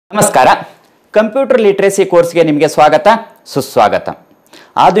ನಮಸ್ಕಾರ. Computer literacy ಕೋರ್ಸ್ಗೆ ನಿಮಗೆ ಸ್ವಾಗತ ಸುಸ್ವಾಗತ.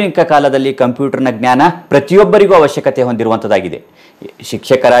 ಆಧುನಿಕ ಕಾಲದಲ್ಲಿ ಕಂಪ್ಯೂಟರ್ನ ಜ್ಞಾನ ಪ್ರತಿಯೊಬ್ಬರಿಗೂ ಅವಶ್ಯಕತೆ ಹೊಂದಿರುವಂಥದ್ದಾಗಿದೆ.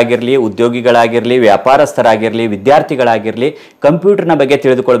 ಶಿಕ್ಷಕರಾಗಿರಲಿ, ಉದ್ಯೋಗಿಗಳಾಗಿರಲಿ, ವ್ಯಾಪಾರಸ್ಥರಾಗಿರಲಿ, ವಿದ್ಯಾರ್ಥಿಗಳಾಗಿರಲಿ ಕಂಪ್ಯೂಟರ್ನ ಬಗ್ಗೆ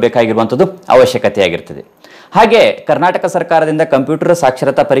ತಿಳಿದುಕೊಳ್ಳಬೇಕಾಗಿರುವಂಥದ್ದು ಅವಶ್ಯಕತೆಯಾಗಿರ್ತದೆ. ಹಾಗೆ ಕರ್ನಾಟಕ ಸರ್ಕಾರದಿಂದ ಕಂಪ್ಯೂಟರ್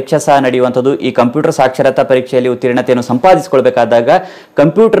ಸಾಕ್ಷರತಾ ಪರೀಕ್ಷೆ ಸಹ ನಡೆಯುವಂಥದ್ದು. ಈ ಕಂಪ್ಯೂಟರ್ ಸಾಕ್ಷರತಾ ಪರೀಕ್ಷೆಯಲ್ಲಿ ಉತ್ತೀರ್ಣತೆಯನ್ನು ಸಂಪಾದಿಸಿಕೊಳ್ಬೇಕಾದಾಗ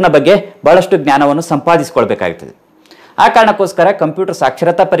ಕಂಪ್ಯೂಟರ್ನ ಬಗ್ಗೆ ಬಹಳಷ್ಟು ಜ್ಞಾನವನ್ನು ಸಂಪಾದಿಸಿಕೊಳ್ಬೇಕಾಗ್ತದೆ. ಆ ಕಾರಣಕ್ಕೋಸ್ಕರ ಕಂಪ್ಯೂಟರ್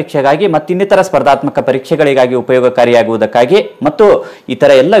ಸಾಕ್ಷರತಾ ಪರೀಕ್ಷೆಗಾಗಿ ಮತ್ತು ಇನ್ನಿತರ ಸ್ಪರ್ಧಾತ್ಮಕ ಪರೀಕ್ಷೆಗಳಿಗಾಗಿ ಉಪಯೋಗಕಾರಿಯಾಗುವುದಕ್ಕಾಗಿ ಮತ್ತು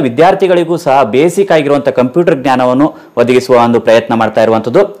ಇತರ ಎಲ್ಲ ವಿದ್ಯಾರ್ಥಿಗಳಿಗೂ ಸಹ ಬೇಸಿಕ್ ಆಗಿರುವಂಥ ಕಂಪ್ಯೂಟರ್ ಜ್ಞಾನವನ್ನು ಒದಗಿಸುವ ಒಂದು ಪ್ರಯತ್ನ ಮಾಡ್ತಾ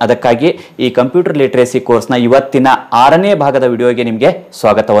ಇರುವಂಥದ್ದು. ಅದಕ್ಕಾಗಿ ಈ ಕಂಪ್ಯೂಟರ್ ಲಿಟರೇಸಿ ಕೋರ್ಸ್ನ ಇವತ್ತಿನ 6ನೇ ಭಾಗದ ವಿಡಿಯೋಗೆ ನಿಮಗೆ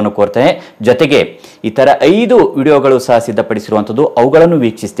ಸ್ವಾಗತವನ್ನು ಕೋರ್ತೇನೆ. ಜೊತೆಗೆ ಇತರ 5 ವಿಡಿಯೋಗಳು ಸಹ ಸಿದ್ಧಪಡಿಸಿರುವಂಥದ್ದು. ಅವುಗಳನ್ನು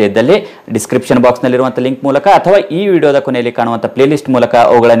ವೀಕ್ಷಿಸದೇ ಇದ್ದಲ್ಲಿ ಡಿಸ್ಕ್ರಿಪ್ಷನ್ ಬಾಕ್ಸ್ನಲ್ಲಿರುವಂಥ ಲಿಂಕ್ ಮೂಲಕ ಅಥವಾ ಈ ವಿಡಿಯೋದ ಕೊನೆಯಲ್ಲಿ ಕಾಣುವಂಥ ಪ್ಲೇಲಿಸ್ಟ್ ಮೂಲಕ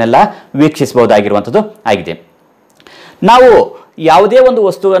ಅವುಗಳನ್ನೆಲ್ಲ ವೀಕ್ಷಿಸಬಹುದಾಗಿರುವಂಥದ್ದು ಆಗಿದೆ. ನಾವು ಯಾವುದೇ ಒಂದು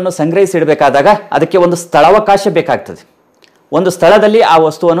ವಸ್ತುವನ್ನು ಸಂಗ್ರಹಿಸಿಡಬೇಕಾದಾಗ ಅದಕ್ಕೆ ಒಂದು ಸ್ಥಳಾವಕಾಶ ಬೇಕಾಗ್ತದೆ. ಒಂದು ಸ್ಥಳದಲ್ಲಿ ಆ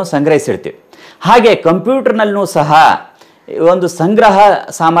ವಸ್ತುವನ್ನು ಸಂಗ್ರಹಿಸಿಡ್ತೀವಿ. ಹಾಗೆ ಕಂಪ್ಯೂಟರ್ನಲ್ಲೂ ಸಹ ಒಂದು ಸಂಗ್ರಹ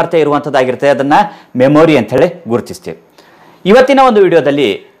ಸಾಮರ್ಥ್ಯ ಇರುವಂಥದ್ದಾಗಿರ್ತದೆ. ಅದನ್ನು ಮೆಮೊರಿ ಅಂತ ಹೇಳಿ ಗುರುತಿಸ್ತೀವಿ. ಇವತ್ತಿನ ಒಂದು ವಿಡಿಯೋದಲ್ಲಿ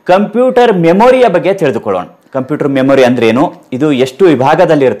ಕಂಪ್ಯೂಟರ್ ಮೆಮೊರಿಯ ಬಗ್ಗೆ ತಿಳಿದುಕೊಳ್ಳೋಣ. ಕಂಪ್ಯೂಟರ್ ಮೆಮೊರಿ ಅಂದ್ರೆ ಏನು, ಇದು ಎಷ್ಟು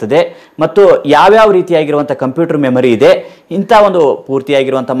ವಿಭಾಗದಲ್ಲಿ ಇರ್ತದೆ ಮತ್ತು ಯಾವ್ಯಾವ ರೀತಿಯಾಗಿರುವಂಥ ಕಂಪ್ಯೂಟರ್ ಮೆಮೊರಿ ಇದೆ, ಇಂಥ ಒಂದು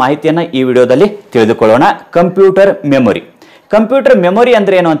ಪೂರ್ತಿಯಾಗಿರುವಂಥ ಮಾಹಿತಿಯನ್ನು ಈ ವಿಡಿಯೋದಲ್ಲಿ ತಿಳಿದುಕೊಳ್ಳೋಣ. ಕಂಪ್ಯೂಟರ್ ಮೆಮೊರಿ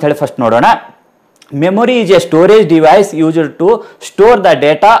ಅಂದ್ರೆ ಏನು ಅಂತ ಹೇಳಿ ಫಸ್ಟ್ ನೋಡೋಣ. Memory is A storage device used to store the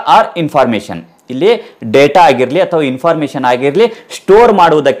data R information. ಇಲ್ಲಿ ಡೇಟಾ ಆಗಿರಲಿ ಅಥವಾ ಇನ್ಫಾರ್ಮೇಶನ್ ಆಗಿರಲಿ ಸ್ಟೋರ್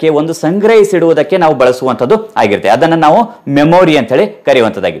ಮಾಡುವುದಕ್ಕೆ, ಒಂದು ಸಂಗ್ರಹಿಸಿಡುವುದಕ್ಕೆ ನಾವು ಬಳಸುವಂಥದ್ದು ಆಗಿರುತ್ತೆ. ಅದನ್ನು ನಾವು ಮೆಮೊರಿ ಅಂತ ಹೇಳಿ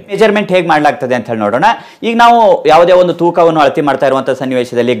ಕರೆಯುವಂಥದ್ದಾಗಿದೆ. ಮೆಜರ್ಮೆಂಟ್ ಹೇಗೆ ಮಾಡಲಾಗ್ತದೆ ಅಂತ ಹೇಳಿ ನೋಡೋಣ. ಈಗ ನಾವು ಯಾವುದೇ ಒಂದು ತೂಕವನ್ನು ಅಳತೆ ಮಾಡ್ತಾ ಇರುವಂಥ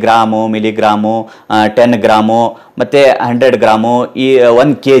ಸನ್ನಿವೇಶದಲ್ಲಿ ಗ್ರಾಮು, ಮಿಲಿಗ್ರಾಮು, 10 ಗ್ರಾಮು ಮತ್ತೆ 100 ಗ್ರಾಮು, ಈ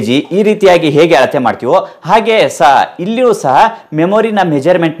 1 kg ಈ ರೀತಿಯಾಗಿ ಹೇಗೆ ಅಳತೆ ಮಾಡ್ತೀವೋ ಹಾಗೆ ಸಹ ಇಲ್ಲಿಯೂ ಸಹ ಮೆಮೊರಿನ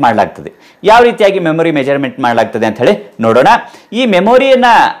ಮೆಜರ್ಮೆಂಟ್ ಮಾಡಲಾಗ್ತದೆ. ಯಾವ ರೀತಿಯಾಗಿ ಮೆಮೊರಿ ಮೆಜರ್ಮೆಂಟ್ ಮಾಡಲಾಗ್ತದೆ ಅಂತ ಹೇಳಿ ನೋಡೋಣ. ಈ ಮೆಮೊರಿಯನ್ನ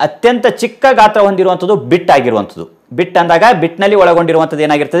ಅತ್ಯಂತ ಚಿಕ್ಕ ಗಾತ್ರ ಹೊಂದಿರುವಂಥದ್ದು ಬಿಟ್ ಆಗಿರುವಂಥದ್ದು. ಬಿಟ್ ಅಂದಾಗ ಬಿಟ್ನಲ್ಲಿ ಒಳಗೊಂಡಿರುವಂಥದ್ದು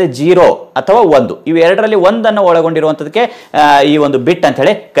ಏನಾಗಿರ್ತದೆ, 0 ಅಥವಾ 1. ಇವು ಎರಡರಲ್ಲಿ ಒಂದನ್ನು ಒಳಗೊಂಡಿರುವಂಥದಕ್ಕೆ ಈ ಒಂದು ಬಿಟ್ ಅಂತ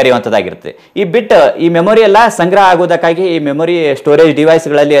ಹೇಳಿ ಕರೆಯುವಂಥದ್ದಾಗಿರ್ತದೆ. ಈ ಬಿಟ್ ಈ ಮೆಮೊರಿ ಎಲ್ಲ ಸಂಗ್ರಹ ಆಗುವುದಕ್ಕಾಗಿ ಈ ಮೆಮೊರಿ ಸ್ಟೋರೇಜ್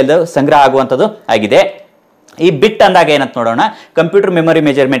ಡಿವೈಸ್ಗಳಲ್ಲಿ ಅದು ಸಂಗ್ರಹ ಆಗುವಂಥದ್ದು ಆಗಿದೆ. ಈ ಬಿಟ್ ಅಂದಾಗ ಏನಂತ ನೋಡೋಣ. ಕಂಪ್ಯೂಟರ್ ಮೆಮೊರಿ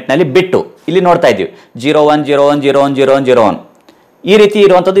ಮೆಜರ್ಮೆಂಟ್ನಲ್ಲಿ ಬಿಟ್ಟು ಇಲ್ಲಿ ನೋಡ್ತಾ ಇದ್ದೀವಿ 0101010101 ಈ ರೀತಿ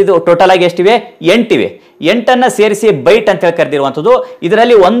ಇರುವಂಥದ್ದು. ಇದು ಟೋಟಲ್ ಆಗಿ ಎಷ್ಟಿವೆ, 8 ಇವೆ. 8ಅನ್ನು ಸೇರಿಸಿ ಬೈಟ್ ಅಂತ ಹೇಳಿ ಕರೆದಿರುವಂಥದ್ದು.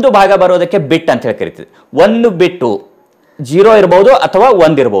 ಇದರಲ್ಲಿ ಒಂದು ಭಾಗ ಬರೋದಕ್ಕೆ ಬಿಟ್ ಅಂತ ಹೇಳಿ ಕರಿತೀವಿ. ಒಂದು ಬಿಟ್ಟು 0 ಇರಬಹುದು ಅಥವಾ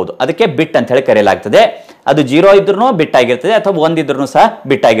 1 ಇರಬಹುದು, ಅದಕ್ಕೆ ಬಿಟ್ ಅಂತ ಹೇಳಿ ಕರೆಯಲಾಗ್ತದೆ. ಅದು 0 ಇದ್ರೂ ಬಿಟ್ ಆಗಿರ್ತದೆ ಅಥವಾ 1 ಇದ್ರೂ ಸಹ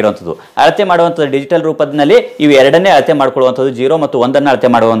ಬಿಟ್ ಆಗಿರುವಂಥದ್ದು. ಅಳತೆ ಮಾಡುವಂಥದ್ದು ಡಿಜಿಟಲ್ ರೂಪದಲ್ಲಿ ಇವು ಎರಡನ್ನೇ ಅಳತೆ ಮಾಡ್ಕೊಳ್ಳುವಂಥದ್ದು, 0 ಮತ್ತು 1ಅನ್ನು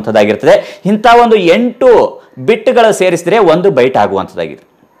ಅಳತೆ ಮಾಡುವಂಥದ್ದಾಗಿರ್ತದೆ. ಇಂಥ ಒಂದು 8 ಬಿಟ್ಗಳು ಸೇರಿಸಿದ್ರೆ ಒಂದು ಬೈಟ್ ಆಗುವಂಥದ್ದಾಗಿದೆ.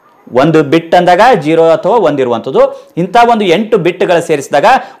 ಒಂದು ಬಿಟ್ ಅಂದಾಗ 0 ಅಥವಾ 1 ಇರುವಂಥದ್ದು. ಇಂಥ ಒಂದು 8 ಬಿಟ್ಗಳು ಸೇರಿಸಿದಾಗ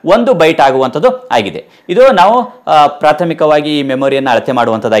ಒಂದು ಬೈಟ್ ಆಗುವಂಥದ್ದು ಆಗಿದೆ. ಇದು ನಾವು ಪ್ರಾಥಮಿಕವಾಗಿ ಈ ಮೆಮೊರಿಯನ್ನು ಅಳತೆ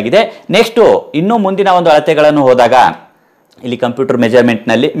ಮಾಡುವಂಥದ್ದಾಗಿದೆ. ನೆಕ್ಸ್ಟು ಇನ್ನೂ ಮುಂದಿನ ಒಂದು ಅಳತೆಗಳನ್ನು ಹೋದಾಗ ಇಲ್ಲಿ computer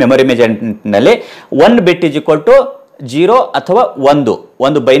ಮೆಜರ್ಮೆಂಟ್ನಲ್ಲಿ, memory ಮೆಜರ್ಮೆಂಟ್ನಲ್ಲಿ 1 bit is equal to 0 ಅಥವಾ 1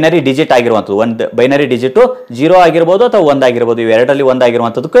 ಒಂದು ಬೈನರಿ ಡಿಜಿಟ್ ಆಗಿರುವಂಥದ್ದು. ಒಂದು ಬೈನರಿ ಡಿಜಿಟು 0 ಆಗಿರ್ಬೋದು ಅಥವಾ 1 ಆಗಿರ್ಬೋದು. ಇವೆರಡರಲ್ಲಿ 1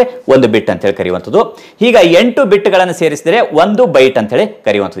 ಆಗಿರುವಂಥದ್ದಕ್ಕೆ ಒಂದು ಬಿಟ್ ಅಂತ ಹೇಳಿ ಕರೆಯುವಂಥದ್ದು. ಈಗ 8 ಬಿಟ್ಗಳನ್ನು ಸೇರಿಸಿದರೆ ಒಂದು ಬೈಟ್ ಅಂತ ಹೇಳಿ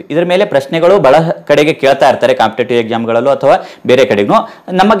ಕರೆಯುವಂಥದ್ದು. ಇದರ ಮೇಲೆ ಪ್ರಶ್ನೆಗಳು ಬಹಳ ಕಡೆಗೆ ಕೇಳ್ತಾ ಇರ್ತಾರೆ, ಕಾಂಪಿಟೇಟಿವ್ ಎಕ್ಸಾಮ್ಗಳಲ್ಲೂ ಅಥವಾ ಬೇರೆ ಕಡೆಗೂ.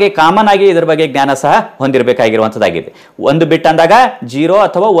 ನಮಗೆ ಕಾಮನ್ ಆಗಿ ಇದರ ಬಗ್ಗೆ ಜ್ಞಾನ ಸಹ ಹೊಂದಿರಬೇಕಾಗಿರುವಂಥದ್ದಾಗಿದೆ. ಒಂದು ಬಿಟ್ ಅಂದಾಗ 0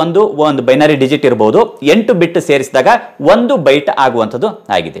 ಅಥವಾ 1 ಒಂದು ಬೈನರಿ ಡಿಜಿಟ್ ಇರಬಹುದು. 8 ಬಿಟ್ ಸೇರಿಸಿದಾಗ ಒಂದು ಬೈಟ್ ಆಗುವಂಥದ್ದು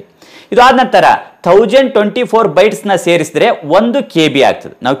ಆಗಿದೆ. ಇದು ಆದ ನಂತರ 1024 ಬೈಟ್ಸ್ನ ಸೇರಿಸಿದ್ರೆ 1 KB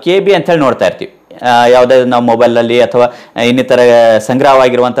ಆಗ್ತದೆ. ನಾವು KB ಅಂತ ಹೇಳಿ ನೋಡ್ತಾ ಇರ್ತೀವಿ. ಯಾವುದಾದ್ರು ನಾವು ಮೊಬೈಲಲ್ಲಿ ಅಥವಾ ಇನ್ನಿತರ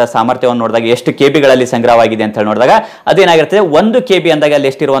ಸಂಗ್ರಹವಾಗಿರುವಂತಹ ಸಾಮರ್ಥ್ಯವನ್ನು ನೋಡಿದಾಗ ಎಷ್ಟು KBಗಳಲ್ಲಿ ಸಂಗ್ರಹವಾಗಿದೆ ಅಂತ ಹೇಳಿ ನೋಡಿದಾಗ ಅದೇನಾಗಿರ್ತದೆ, 1 KB ಅಂದಾಗ ಅಲ್ಲಿ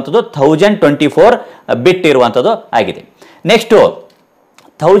ಎಷ್ಟಿರುವಂಥದ್ದು 1024 ಬಿಟ್ ಇರುವಂಥದ್ದು ಆಗಿದೆ. Next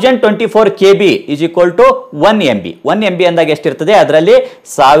 1024 KB is equal to 1 MB. 1 MB ಅಂದಾಗ ಎಷ್ಟಿರ್ತದೆ, ಅದರಲ್ಲಿ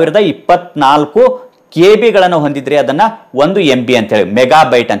 1024 KBಗಳನ್ನು ಹೊಂದಿದ್ರೆ ಅದನ್ನ 1 MB ಅಂತ ಹೇಳಿ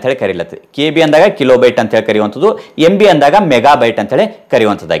ಮೆಗಾಬೈಟ್ ಅಂತ ಹೇಳಿ ಕರೆಯಲಾಗ್ತದೆ. KB ಅಂದಾಗ ಕಿಲೋಬೈಟ್ ಅಂತ ಹೇಳಿ ಕರೆಯುವಂಥದ್ದು, MB ಅಂದಾಗ ಮೆಗಾಬೈಟ್ ಅಂತ ಹೇಳಿ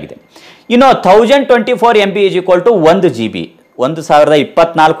ಕರೆಯುವಂಥದ್ದಾಗಿದೆ. ಇನ್ನು 1024 MB is equal to 1 GB.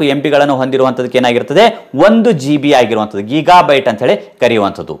 1024 MBಗಳನ್ನು ಹೊಂದಿರುವಂಥದಕ್ಕೆ ಏನಾಗಿರ್ತದೆ, 1 GB ಆಗಿರುವಂಥದ್ದು, ಗೀಗಾಬೈಟ್ ಅಂತ ಹೇಳಿ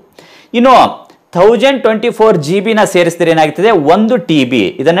ಕರೆಯುವಂಥದ್ದು. ಇನ್ನು 1024 GB ಸೇರಿಸಿದ್ರೆ ಏನಾಗ್ತದೆ, 1 TB.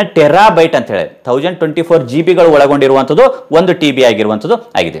 ಇದನ್ನ ಟೆರಾಬೈಟ್ ಅಂತ ಹೇಳಿ 1024 GB ಒಳಗೊಂಡಿರುವಂಥದ್ದು 1 TB ಆಗಿರುವಂಥದ್ದು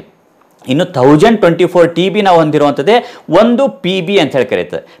ಆಗಿದೆ. ಇನ್ನು 1024 TB ನಾವು ಹೊಂದಿರುವಂಥದ್ದೇ 1 PB ಅಂತ ಹೇಳಿ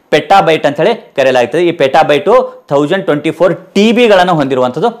ಕರೀತದೆ, ಪೆಟಾಬೈಟ್ ಅಂತ ಹೇಳಿ ಕರೆಯಲಾಗ್ತದೆ. ಈ ಪೆಟಾಬೈಟು 1024 TBಗಳನ್ನು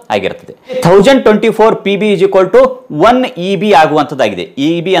ಹೊಂದಿರುವಂಥದ್ದು ಆಗಿರ್ತದೆ. 1024 PB is equal to 1 EB ಆಗುವಂಥದ್ದಾಗಿದೆ.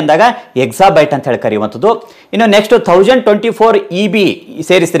 EB ಅಂದಾಗ ಎಕ್ಸಾಬೈಟ್ ಅಂತ ಹೇಳಿ ಕರೆಯುವಂಥದ್ದು. ಇನ್ನು ನೆಕ್ಸ್ಟ್ 1024 EB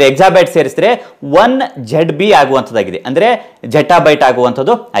ಸೇರಿಸಿದ್ರೆ, ಎಕ್ಸಾಬೈಟ್ ಸೇರಿಸಿದ್ರೆ 1 ZB ಆಗುವಂಥದ್ದಾಗಿದೆ, ಅಂದರೆ ಜೆಟಾಬೈಟ್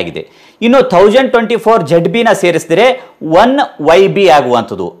ಆಗುವಂಥದ್ದು ಆಗಿದೆ. ಇನ್ನು 1024 ZB ನ ಸೇರಿಸಿದ್ರೆ 1 YB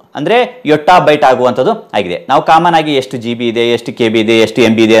ಆಗುವಂಥದ್ದು, ಅಂದರೆ ಯೋಟಾಬೈಟ್ ಆಗುವಂಥದ್ದು ಆಗಿದೆ. ನಾವು ಕಾಮನ್ ಆಗಿ ಎಷ್ಟು GB ಇದೆ, ಎಷ್ಟು KB ಇದೆ, ಎಷ್ಟು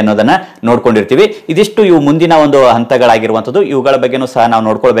MB ಇದೆ ಅನ್ನೋದನ್ನ ನೋಡ್ಕೊಂಡಿರ್ತೀವಿ. ಇದಿಷ್ಟು ಇವು ಮುಂದಿನ ಒಂದು ಹಂತಗಳಾಗಿರುವಂಥದ್ದು. ಇವುಗಳ ಬಗ್ಗೆನೂ ಸಹ ನಾವು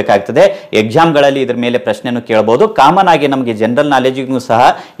ನೋಡ್ಕೊಳ್ಬೇಕಾಗ್ತದೆ. ಎಕ್ಸಾಮ್ಗಳಲ್ಲಿ ಇದ್ರ ಮೇಲೆ ಪ್ರಶ್ನೆಯನ್ನು ಕೇಳಬಹುದು. ಕಾಮನ್ ಆಗಿ ನಮಗೆ ಜನರಲ್ ನಾಲೆಜಿಗೂ ಸಹ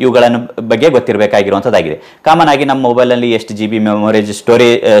ಇವುಗಳ ಬಗ್ಗೆ ಗೊತ್ತಿರಬೇಕಾಗಿರುವಂಥದ್ದಾಗಿದೆ. ಕಾಮನ್ ಆಗಿ ನಮ್ಮ ಮೊಬೈಲಲ್ಲಿ ಎಷ್ಟು GB ಮೆಮೊರೇಜ್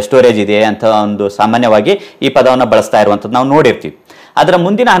ಸ್ಟೋರೇಜ್ ಇದೆ ಅಂತ ಒಂದು ಸಾಮಾನ್ಯವಾಗಿ ಈ ಪದವನ್ನು ಬಳಸ್ತಾ ಇರುವಂಥದ್ದು ನಾವು ನೋಡಿರ್ತೀವಿ. ಅದರ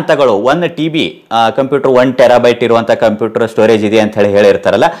ಮುಂದಿನ ಹಂತಗಳು 1 TB ಕಂಪ್ಯೂಟರ್ 1 ಟೆರಾಬೈಟ್ ಇರುವಂಥ ಕಂಪ್ಯೂಟರ್ ಸ್ಟೋರೇಜ್ ಇದೆ ಅಂತ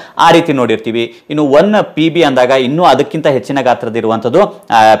ಹೇಳಿರ್ತಾರಲ್ಲ, ಆ ರೀತಿ ನೋಡಿರ್ತೀವಿ. ಇನ್ನು 1 PB ಅಂದಾಗ ಇನ್ನೂ ಅದಕ್ಕಿಂತ ಹೆಚ್ಚಿನ ಗಾತ್ರದಿರುವಂಥದ್ದು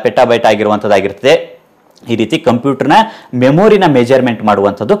ಪೆಟಾಬೈಟ್ ಆಗಿರುವಂಥದ್ದಾಗಿರ್ತದೆ. ಈ ರೀತಿ ಕಂಪ್ಯೂಟರ್ನ ಮೆಮೊರಿನ ಮೆಜರ್ಮೆಂಟ್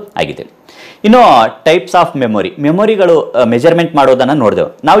ಮಾಡುವಂಥದ್ದು ಆಗಿದೆ. ಇನ್ನು ಟೈಪ್ಸ್ ಆಫ್ ಮೆಮೊರಿಗಳು ಮೆಜರ್ಮೆಂಟ್ ಮಾಡೋದನ್ನು ನೋಡಿದೆವು.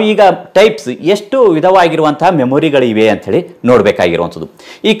 ನಾವು ಈಗ ಟೈಪ್ಸ್ ಎಷ್ಟು ವಿಧವಾಗಿರುವಂತಹ ಮೆಮೊರಿಗಳಿವೆ ಅಂತ ಹೇಳಿ ನೋಡಬೇಕಾಗಿರುವಂಥದ್ದು.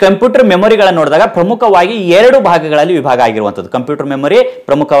 ಈ ಕಂಪ್ಯೂಟರ್ ಮೆಮೊರಿಗಳನ್ನು ನೋಡಿದಾಗ ಪ್ರಮುಖವಾಗಿ 2 ಭಾಗಗಳಲ್ಲಿ ವಿಭಾಗ ಆಗಿರುವಂಥದ್ದು. ಕಂಪ್ಯೂಟರ್ ಮೆಮೊರಿ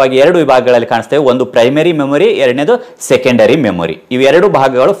ಪ್ರಮುಖವಾಗಿ 2 ವಿಭಾಗಗಳಲ್ಲಿ ಕಾಣಿಸ್ತೇವೆ. ಒಂದು ಪ್ರೈಮರಿ ಮೆಮೊರಿ, ಎರಡನೇದು ಸೆಕೆಂಡರಿ ಮೆಮೊರಿ. ಇವು 2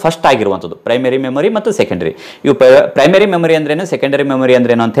 ಭಾಗಗಳು ಫಸ್ಟ್ ಆಗಿರುವಂಥದ್ದು, ಪ್ರೈಮರಿ ಮೆಮೊರಿ ಮತ್ತು ಸೆಕೆಂಡರಿ. ಇವು ಪ್ರೈಮರಿ ಮೆಮೊರಿ ಅಂದ್ರೇನು, ಸೆಕೆಂಡರಿ ಮೆಮೊರಿ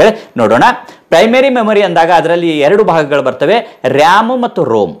ಅಂದ್ರೇನು ಅಂತ ಹೇಳಿ ನೋಡೋಣ. ಪ್ರೈಮರಿ ಮೆಮೊರಿ ಅಂದಾಗ ಅದರಲ್ಲಿ 2 ಭಾಗಗಳು ಬರ್ತವೆ, ರ್ಯಾಮ್ ಮತ್ತು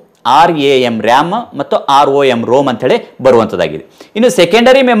ರೋಮ್. RAM ರ್ಯಾಮ್ ಮತ್ತು ROM ರೋಮ್ ಅಂತ ಹೇಳಿ ಬರುವಂಥದ್ದಾಗಿದೆ. ಇನ್ನು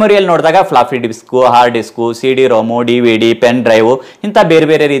ಸೆಕೆಂಡರಿ ಮೆಮೊರಿಯಲ್ಲಿ ನೋಡಿದಾಗ floppy disk, hard disk, CD ರೋಮು, DVD, pen drive ಇಂಥ ಬೇರೆ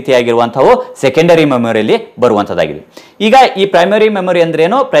ಬೇರೆ ರೀತಿಯಾಗಿರುವಂಥವು ಸೆಕೆಂಡರಿ ಮೆಮೊರಿಯಲ್ಲಿ ಬರುವಂಥದ್ದಾಗಿದೆ. ಈಗ ಈ ಪ್ರೈಮರಿ ಮೆಮೊರಿ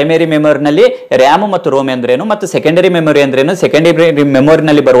ಅಂದ್ರೇನು, ಪ್ರೈಮರಿ ಮೆಮೊರಿನಲ್ಲಿ ರ್ಯಾಮ್ ಮತ್ತು ರೋಮ್ ಅಂದ್ರೇನು, ಮತ್ತು ಸೆಕೆಂಡರಿ ಮೆಮೊರಿ ಅಂದ್ರೇನು, ಸೆಕೆಂಡರಿ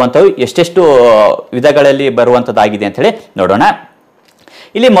ಮೆಮೊರಿನಲ್ಲಿ ಬರುವಂಥವು ಎಷ್ಟೆಷ್ಟು ವಿಧಗಳಲ್ಲಿ ಬರುವಂಥದ್ದಾಗಿದೆ ಅಂತ ಹೇಳಿ ನೋಡೋಣ.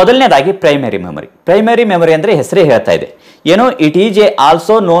 ಇಲ್ಲಿ ಮೊದಲನೇದಾಗಿ ಪ್ರೈಮರಿ ಮೆಮೊರಿ ಅಂದರೆ ಹೆಸರೇ ಹೇಳ್ತಾ ಇದೆ ಏನು, it is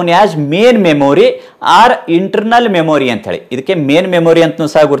also known as main memory R internal memory ಅಂತ ಹೇಳಿ. ಇದಕ್ಕೆ ಮೇನ್ ಮೆಮೊರಿ ಅಂತಲೂ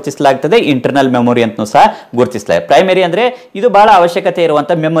ಸಹ ಗುರುತಿಸಲಾಗ್ತದೆ, ಇಂಟರ್ನಲ್ ಮೆಮೊರಿ ಅಂತಲೂ ಸಹ ಗುರುತಿಸಲಾಗಿದೆ. ಪ್ರೈಮರಿ ಅಂದರೆ ಇದು ಬಹಳ ಅವಶ್ಯಕತೆ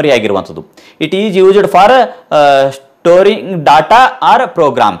ಇರುವಂಥ ಮೆಮೊರಿ ಆಗಿರುವಂಥದ್ದು. It is used for storing data R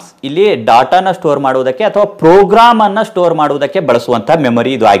programmes. ಇಲ್ಲಿ ಡಾಟಾನ ಸ್ಟೋರ್ ಮಾಡುವುದಕ್ಕೆ ಅಥವಾ ಪ್ರೋಗ್ರಾಮ್ ಅನ್ನು ಸ್ಟೋರ್ ಮಾಡುವುದಕ್ಕೆ ಬಳಸುವಂತಹ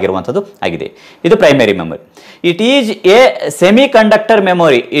ಮೆಮೊರಿ ಇದು ಆಗಿರುವಂಥದ್ದು ಆಗಿದೆ. ಇದು primary memory. It is A semi conductor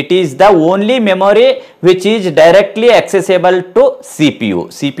memory. It is the only memory which is directly ಅಕ್ಸೆಸೇಬಲ್ to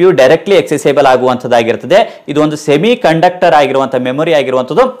CPU directly ಅಕ್ಸೆಸೇಬಲ್ ಆಗುವಂಥದ್ದಾಗಿರ್ತದೆ. ಇದು ಒಂದು ಸೆಮಿ ಕಂಡಕ್ಟರ್ ಆಗಿರುವಂಥ ಮೆಮೊರಿ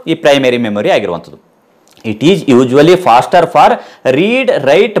ಆಗಿರುವಂಥದ್ದು ಈ ಪ್ರೈಮರಿ ಮೆಮೊರಿ ಆಗಿರುವಂಥದ್ದು. It is usually faster for read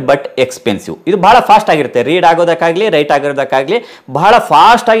write but expensive. ಇದು ಬಹಳ fast ಆಗಿರುತ್ತೆ, read ಆಗೋದಕ್ಕಾಗಲಿ right ಆಗೋದಕ್ಕಾಗಲಿ ಬಹಳ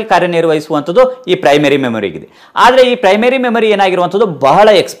ಫಾಸ್ಟ್ ಆಗಿ ಕಾರ್ಯನಿರ್ವಹಿಸುವಂಥದ್ದು ಈ ಪ್ರೈಮರಿ ಮೆಮೊರಿಗಿದೆ. ಆದರೆ ಈ ಪ್ರೈಮರಿ ಮೆಮೊರಿ ಏನಾಗಿರುವಂಥದ್ದು ಬಹಳ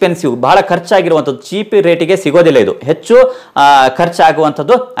ಎಕ್ಸ್ಪೆನ್ಸಿವ್, ಬಹಳ ಖರ್ಚಾಗಿರುವಂಥದ್ದು, ಚೀಪ್ ರೇಟಿಗೆ ಸಿಗೋದಿಲ್ಲ, ಇದು ಹೆಚ್ಚು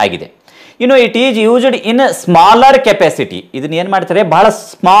ಖರ್ಚಾಗುವಂಥದ್ದು ಆಗಿದೆ. ಇನ್ನು it is used in smaller capacity. ಇದನ್ನ ಏನು ಮಾಡ್ತಾರೆ, ಬಹಳ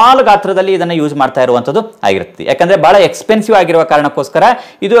ಸ್ಮಾಲ್ ಗಾತ್ರದಲ್ಲಿ ಇದನ್ನು ಯೂಸ್ ಮಾಡ್ತಾ ಇರುವಂಥದ್ದು ಆಗಿರುತ್ತೆ. ಯಾಕಂದರೆ ಬಹಳ ಎಕ್ಸ್ಪೆನ್ಸಿವ್ ಆಗಿರುವ ಕಾರಣಕ್ಕೋಸ್ಕರ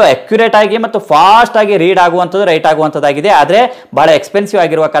ಇದು ಅಕ್ಯುರೇಟ್ ಆಗಿ ಮತ್ತು ಫಾಸ್ಟ್ ಆಗಿ ರೀಡ್ ಆಗುವಂಥದ್ದು ರೈಟ್ ಆಗುವಂಥದ್ದಾಗಿದೆ. ಆದರೆ ಬಹಳ ಎಕ್ಸ್ಪೆನ್ಸಿವ್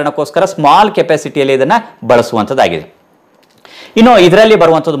ಆಗಿರುವ ಕಾರಣಕ್ಕೋಸ್ಕರ ಸ್ಮಾಲ್ ಕೆಪಾಸಿಟಿಯಲ್ಲಿ ಇದನ್ನು ಬಳಸುವಂಥದ್ದಾಗಿದೆ. ಇನ್ನು ಇದರಲ್ಲಿ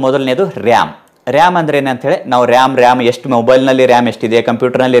ಬರುವಂಥದ್ದು ಮೊದಲನೇದು ರ್ಯಾಮ್ ಅಂದ್ರೆ ಏನಂತ ಹೇಳಿ ನಾವು ರ್ಯಾಮ್ ಎಷ್ಟು ಮೊಬೈಲ್ನಲ್ಲಿ ರ್ಯಾಮ್ ಎಷ್ಟಿದೆ,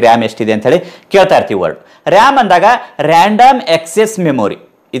 ಕಂಪ್ಯೂಟರ್ನಲ್ಲಿ ರ್ಯಾಮ್ ಎಷ್ಟಿದೆ ಅಂತ ಹೇಳಿ ಕೇಳ್ತಾ ಇರ್ತೀವಿ ವರ್ಡ್. ರ್ಯಾಮ್ ಅಂದಾಗ ರ್ಯಾಂಡಮ್ ಆಕ್ಸೆಸ್ ಮೆಮೊರಿ.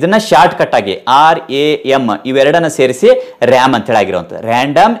 ಇದನ್ನ ಶಾರ್ಟ್ ಕಟ್ ಆಗಿ RAM ಇವೆರಡನ್ನ ಸೇರಿಸಿ ರ್ಯಾಮ್ ಅಂತ ಹೇಳಿ ಆಗಿರುವಂಥದ್ದು,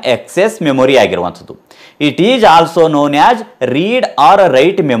 ರ್ಯಾಂಡಮ್ ಆಕ್ಸೆಸ್ ಮೆಮೊರಿ ಆಗಿರುವಂಥದ್ದು. It is also known as read are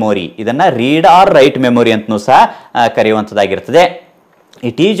right memory. ಇದನ್ನ ರೀಡ್ ಆರ್ ರೈಟ್ ಮೆಮೊರಿ ಅಂತಲೂ ಸಹ ಕರೆಯುವಂಥದ್ದಾಗಿರ್ತದೆ.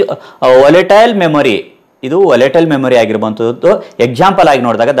 It is volatile memory. ಇದು ವಾಲೆಟೈಲ್ ಮೆಮೊರಿ ಆಗಿರುವಂಥದ್ದು. ಎಕ್ಸಾಂಪಲ್ ಆಗಿ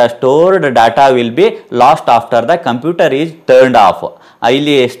ನೋಡಿದಾಗ the stored data will be last after the computer is turned of.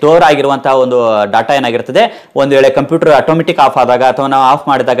 ಇಲ್ಲಿ store ಆಗಿರುವಂತಹ ಒಂದು ಡಾಟಾ ಏನಾಗಿರ್ತದೆ, ಒಂದು ವೇಳೆ ಕಂಪ್ಯೂಟರ್ ಆಟೋಮೆಟಿಕ್ ಆಫ್ ಆದಾಗ ಅಥವಾ ನಾವು ಆಫ್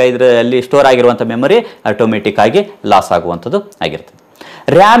ಮಾಡಿದಾಗ ಇದರಲ್ಲಿ ಸ್ಟೋರ್ ಆಗಿರುವಂಥ ಮೆಮೊರಿ ಆಟೋಮೆಟಿಕ್ ಆಗಿ ಲಾಸ್ ಆಗುವಂಥದ್ದು ಆಗಿರ್ತದೆ.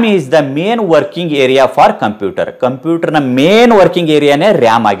 RAM is the main working area for ಕಂಪ್ಯೂಟರ್ನ main working ಏರಿಯಾನೇ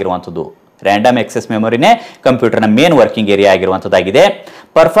RAM ಆಗಿರುವಂಥದ್ದು. Random access ಮೆಮೊರಿನೇ ಕಂಪ್ಯೂಟರ್ನ main working area ಆಗಿರುವಂಥದ್ದಾಗಿದೆ.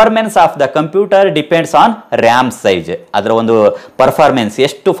 Performance of the computer depends on RAM size. ಅದರ ಒಂದು ಪರ್ಫಾರ್ಮೆನ್ಸ್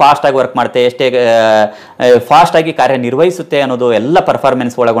ಎಷ್ಟು ಫಾಸ್ಟ್ ಆಗಿ ವರ್ಕ್ ಮಾಡುತ್ತೆ, ಎಷ್ಟೇ ಫಾಸ್ಟ್ ಆಗಿ ಕಾರ್ಯನಿರ್ವಹಿಸುತ್ತೆ ಅನ್ನೋದು ಎಲ್ಲ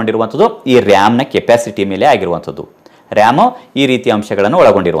ಪರ್ಫಾರ್ಮೆನ್ಸ್ ಒಳಗೊಂಡಿರುವಂಥದ್ದು ಈ ರ್ಯಾಮ್ನ ಕೆಪಾಸಿಟಿ ಮೇಲೆ ಆಗಿರುವಂಥದ್ದು. ರ್ಯಾಮು ಈ ರೀತಿಯ ಅಂಶಗಳನ್ನು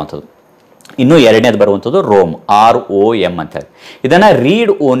ಒಳಗೊಂಡಿರುವಂಥದ್ದು. ಇನ್ನು ಎರಡನೇದು ಬರುವಂಥದ್ದು ROM ಅಂತ ಹೇಳಿ. ಇದನ್ನು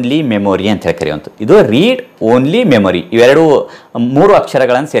ರೀಡ್ ಓನ್ಲಿ ಮೆಮೊರಿ ಅಂತ ಹೇಳಿ ಕರೆಯುವಂಥದ್ದು. ಇದು ರೀಡ್ ಓನ್ಲಿ ಮೆಮೊರಿ. ಇವೆರಡು 3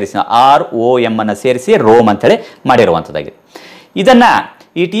 ಅಕ್ಷರಗಳನ್ನು ಸೇರಿಸಿ ROM ಅನ್ನು ಸೇರಿಸಿ ರೋಮ್ ಅಂತೇಳಿ ಮಾಡಿರುವಂಥದ್ದಾಗಿದೆ. ಇದನ್ನು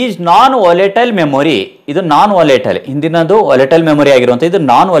it is non volatile memory. ಇದು ನಾನ್ ವಾಲೆಟೈಲ್, ಹಿಂದಿನದು ವಾಲೆಟೈಲ್ ಮೆಮೊರಿ ಆಗಿರುವಂಥದ್ದು, ಇದು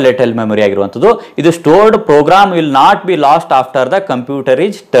ನಾನ್ ವಾಲೆಟೈಲ್ ಮೆಮೊರಿ ಆಗಿರುವಂಥದ್ದು. ಇದು stored program will not be last after the computer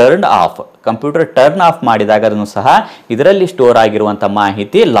is turn off. Computer turn off ಮಾಡಿದಾಗಲೂ ಸಹ ಇದರಲ್ಲಿ ಸ್ಟೋರ್ ಆಗಿರುವಂಥ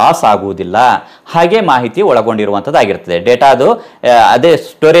ಮಾಹಿತಿ ಲಾಸ್ ಆಗುವುದಿಲ್ಲ, ಹಾಗೆ ಮಾಹಿತಿ ಒಳಗೊಂಡಿರುವಂಥದ್ದಾಗಿರ್ತದೆ. ಡೇಟಾ ಅದು ಅದೇ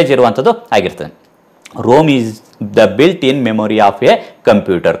ಸ್ಟೋರೇಜ್ ಇರುವಂಥದ್ದು ಆಗಿರ್ತದೆ. Rome is the built in memory of A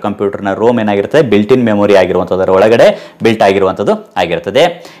computer. ಕಂಪ್ಯೂಟರ್ನ Rome ಏನಾಗಿರ್ತದೆ, built in memory ಆಗಿರುವಂಥದ್ದು, ಅದರ ಒಳಗಡೆ ಬಿಲ್ಟ್ ಆಗಿರುವಂಥದ್ದು ಆಗಿರ್ತದೆ.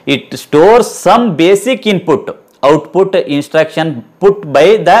 It store some basic input output instruction put by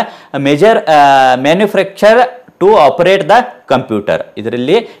the major manufacture to operate the computer.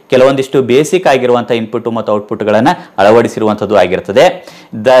 ಇದರಲ್ಲಿ ಕೆಲವೊಂದಿಷ್ಟು basic ಆಗಿರುವಂಥ input ಮತ್ತು ಔಟ್ಪುಟ್ಗಳನ್ನು ಅಳವಡಿಸಿರುವಂಥದ್ದು ಆಗಿರ್ತದೆ.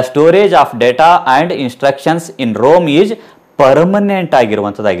 The storage of data and instructions in Rome is permanent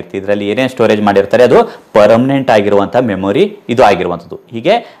ಆಗಿರುವಂಥದ್ದಾಗಿರುತ್ತೆ. ಇದರಲ್ಲಿ ಏನೇನು ಸ್ಟೋರೇಜ್ ಮಾಡಿರ್ತಾರೆ ಅದು ಪರ್ಮನೆಂಟ್ ಆಗಿರುವಂಥ ಮೆಮೊರಿ ಇದು ಆಗಿರುವಂಥದ್ದು.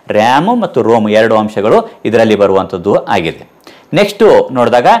 ಹೀಗೆ ರ್ಯಾಮ್ ಮತ್ತು ರೋಮ್ ಎರಡು ಅಂಶಗಳು ಇದರಲ್ಲಿ ಬರುವಂಥದ್ದು ಆಗಿದೆ. ನೆಕ್ಸ್ಟು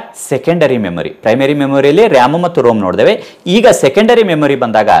ನೋಡಿದಾಗ ಸೆಕೆಂಡರಿ ಮೆಮೊರಿ. ಪ್ರೈಮರಿ ಮೆಮೊರಿಯಲ್ಲಿ ರ್ಯಾಮ್ ಮತ್ತು ರೋಮ್ ನೋಡಿದೇವೆ. ಈಗ ಸೆಕೆಂಡರಿ ಮೆಮೊರಿ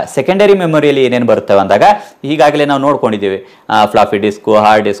ಬಂದಾಗ, ಸೆಕೆಂಡರಿ ಮೆಮೊರಿಯಲ್ಲಿ ಏನೇನು ಬರುತ್ತವೆ ಅಂದಾಗ ಈಗಾಗಲೇ ನಾವು ನೋಡ್ಕೊಂಡಿದ್ದೀವಿ. Floppy disk,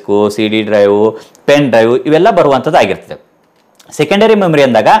 hard disk, CD drive, pen drive ಇವೆಲ್ಲ ಬರುವಂಥದ್ದು ಆಗಿರ್ತದೆ. ಸೆಕೆಂಡರಿ ಮೆಮೊರಿ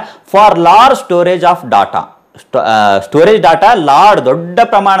ಅಂದಾಗ for large storage of data. Storage data ದೊಡ್ಡ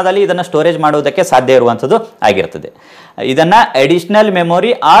ಪ್ರಮಾಣದಲ್ಲಿ ಇದನ್ನು ಸ್ಟೋರೇಜ್ ಮಾಡುವುದಕ್ಕೆ ಸಾಧ್ಯ ಇರುವಂಥದ್ದು ಆಗಿರ್ತದೆ. ಇದನ್ನು additional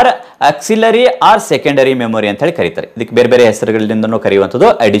memory R auxiliary R secondary memory ಅಂತ ಹೇಳಿ ಕರೀತಾರೆ. ಇದಕ್ಕೆ ಬೇರೆ ಬೇರೆ ಹೆಸರುಗಳಿಂದನೂ ಕರೆಯುವಂಥದ್ದು.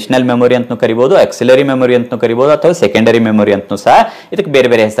 ಅಡಿಷನಲ್ ಮೆಮೊರಿ ಅಂತಲೂ ಕರಿಬೋದು, ಆಕ್ಸಿಲರಿ ಮೆಮೊರಿ ಅಂತಲೂ ಕರಿಬೋದು, ಅಥವಾ ಸೆಕೆಂಡರಿ ಮೆಮೊರಿ ಅಂತಲೂ ಸಹ ಇದಕ್ಕೆ ಬೇರೆ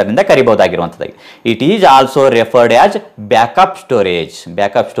ಬೇರೆ ಹೆಸರಿನಿಂದ ಕರಿಬಹುದಾಗಿರುವಂಥದ್ದು. It is also referred as backup storage.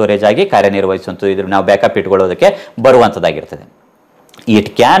 Backup storage ಆಗಿ ಕಾರ್ಯನಿರ್ವಹಿಸುವಂಥದ್ದು. ಇದ್ರ ನಾವು backup ಇಟ್ಕೊಳ್ಳೋದಕ್ಕೆ ಬರುವಂಥದ್ದಾಗಿರ್ತದೆ.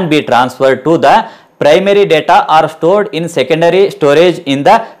 It can be transfer to the primary data are stored in secondary storage in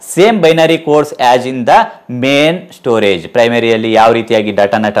the same binary codes as in the main storage. ಪ್ರೈಮರಿಯಲ್ಲಿ ಯಾವ ರೀತಿಯಾಗಿ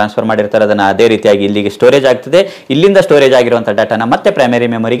ಡಾಟಾನ transfer ಮಾಡಿರ್ತಾರೆ ಅದನ್ನು ಅದೇ ರೀತಿಯಾಗಿ ಇಲ್ಲಿಗೆ ಸ್ಟೋರೇಜ್ ಆಗ್ತದೆ. ಇಲ್ಲಿಂದ ಸ್ಟೋರೇಜ್ ಆಗಿರುವಂಥ ಡಾಟಾನ ಮತ್ತೆ ಪ್ರೈಮರಿ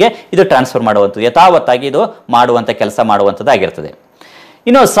ಮೆಮೊರಿಗೆ ಇದು ಟ್ರಾನ್ಸ್ಫರ್ ಮಾಡುವಂಥದ್ದು, ಯಥಾವತ್ತಾಗಿ ಇದು ಮಾಡುವಂಥ ಕೆಲಸ ಮಾಡುವಂಥದ್ದು ಆಗಿರ್ತದೆ.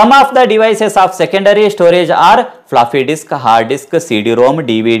 ಇನ್ನು some of the devices of secondary storage R floppy disc, hard disk, CD Rome,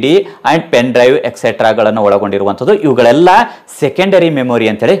 DVD and pen drive ಎಕ್ಸೆಟ್ರಾಗಳನ್ನು ಒಳಗೊಂಡಿರುವಂಥದ್ದು. ಇವುಗಳೆಲ್ಲ ಸೆಕೆಂಡರಿ ಮೆಮೊರಿ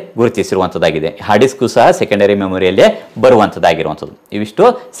ಅಂತೇಳಿ ಗುರುತಿಸಿರುವಂಥದ್ದಾಗಿದೆ. ಹಾರ್ಡ್ ಡಿಸ್ಕು ಸಹ ಸೆಕೆಂಡರಿ ಮೆಮೊರಿಯಲ್ಲೇ ಬರುವಂಥದ್ದಾಗಿರುವಂಥದ್ದು. ಇವಿಷ್ಟು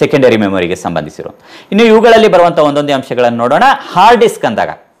ಸೆಕೆಂಡರಿ ಮೆಮೊರಿಗೆ ಸಂಬಂಧಿಸಿರುವಂಥ. ಇನ್ನು ಇವುಗಳಲ್ಲಿ ಬರುವಂಥ ಒಂದೊಂದೇ ಅಂಶಗಳನ್ನು ನೋಡೋಣ. ಹಾರ್ಡ್ ಡಿಸ್ಕ್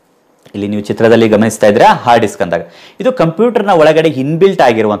ಅಂದಾಗ ಇಲ್ಲಿ ನೀವು ಚಿತ್ರದಲ್ಲಿ ಗಮನಿಸ್ತಾ ಇದ್ರೆ ಹಾರ್ಡ್ ಡಿಸ್ಕ್ ಅಂದಾಗ ಇದು ಕಂಪ್ಯೂಟರ್ನ ಒಳಗಡೆ ಇನ್ಬಿಲ್ಟ್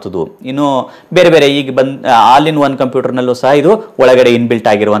ಆಗಿರುವಂಥದ್ದು. ಇನ್ನು ಬೇರೆ ಬೇರೆ ಈಗ ಆಲ್ ಇನ್ ಒನ್ ಕಂಪ್ಯೂಟರ್ನಲ್ಲೂ ಸಹ ಇದು ಒಳಗಡೆ ಇನ್ಬಿಲ್ಟ್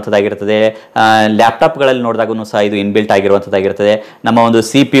ಆಗಿರುವಂಥದ್ದಾಗಿರ್ತದೆ. ಲ್ಯಾಪ್ಟಾಪ್ಗಳಲ್ಲಿ ನೋಡಿದಾಗೂ ಸಹ ಇದು ಇನ್ಬಿಲ್ಟ್ ಆಗಿರುವಂಥದ್ದಾಗಿರ್ತದೆ. ನಮ್ಮ ಒಂದು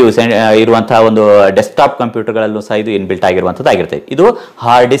CPU ಇರುವಂತಹ ಒಂದು ಡೆಸ್ಕ್ಟಾಪ್ ಕಂಪ್ಯೂಟರ್ಗಳಲ್ಲೂ ಸಹ ಇದು ಇನ್ಬಿಲ್ಟ್ ಆಗಿರುವಂಥದ್ದಾಗಿರ್ತದೆ. ಇದು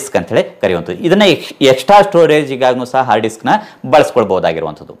ಹಾರ್ಡ್ ಡಿಸ್ಕ್ ಅಂತೇಳಿ ಕರೆಯುವಂಥದ್ದು. ಇದನ್ನು ಎಕ್ಸ್ಟ್ರಾ ಸ್ಟೋರೇಜಿಗಾಗೂ ಸಹ hard ಡಿಸ್ಕ್ನ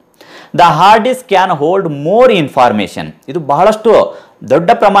ಬಳಸ್ಕೊಳ್ಬಹುದಾಗಿರುವಂಥದ್ದು. The hard disk can hold more information. ಇದು ಬಹಳಷ್ಟು ದೊಡ್ಡ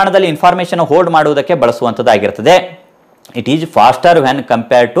ಪ್ರಮಾಣದಲ್ಲಿ ಇನ್ಫಾರ್ಮೇಷನ್ ಹೋಲ್ಡ್ ಮಾಡುವುದಕ್ಕೆ ಬಳಸುವಂಥದ್ದಾಗಿರ್ತದೆ. It is faster van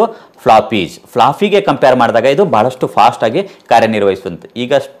compare to ಫ್ಲಾಪೀಸ್. ಫ್ಲಾಫಿಗೆ compare ಮಾಡಿದಾಗ ಇದು ಬಹಳಷ್ಟು ಫಾಸ್ಟ್ ಆಗಿ ಕಾರ್ಯನಿರ್ವಹಿಸುವಂಥ.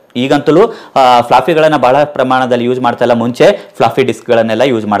 ಈಗಂತಲೂ ಫ್ಲಾಫಿಗಳನ್ನು ಬಹಳ ಪ್ರಮಾಣದಲ್ಲಿ ಯೂಸ್ ಮಾಡ್ತಾ ಇಲ್ಲ, ಮುಂಚೆ ಫ್ಲಾಫಿ ಡಿಸ್ಕ್ಗಳನ್ನೆಲ್ಲ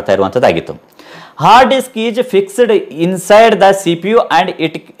ಯೂಸ್ ಮಾಡ್ತಾ ಇರುವಂಥದ್ದಾಗಿತ್ತು. Hard disk is fixed inside the CPU and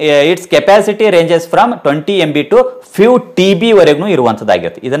it's capacity ranges from 20 MB to few TB ವರೆಗೂ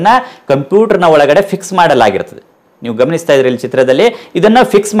ಇರುವಂಥದ್ದಾಗಿರುತ್ತೆ. ಇದನ್ನು ಕಂಪ್ಯೂಟರ್ನ ಒಳಗಡೆ ಫಿಕ್ಸ್ ಮಾಡಲಾಗಿರ್ತದೆ. ನೀವು ಗಮನಿಸ್ತಾ ಇದ್ರಿ ಇಲ್ಲಿ ಚಿತ್ರದಲ್ಲಿ ಇದನ್ನು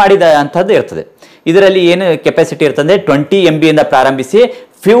ಫಿಕ್ಸ್ ಮಾಡಿದ ಅಂಥದ್ದು ಇರ್ತದೆ. ಇದರಲ್ಲಿ ಏನು ಕೆಪಾಸಿಟಿ ಇರ್ತದೆ 20 MB ಇಂದ ಪ್ರಾರಂಭಿಸಿ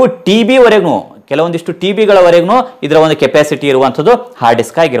ಫ್ಯೂ TB ವರೆಗೂ, ಕೆಲವೊಂದಿಷ್ಟು TBಗಳವರೆಗೂ ಇದರ ಒಂದು ಕೆಪಾಸಿಟಿ ಇರುವಂಥದ್ದು hard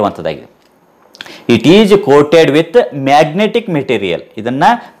disk ಆಗಿರುವಂಥದ್ದಾಗಿದೆ. It is coated with magnetic material. ಇದನ್ನು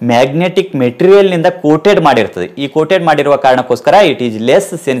ಮ್ಯಾಗ್ನೆಟಿಕ್ ಮೆಟೀರಿಯಲ್ನಿಂದ ಕೋಟೆಡ್ ಮಾಡಿರ್ತದೆ. ಈ ಕೋಟೆಡ್ ಮಾಡಿರುವ ಕಾರಣಕ್ಕೋಸ್ಕರ it is less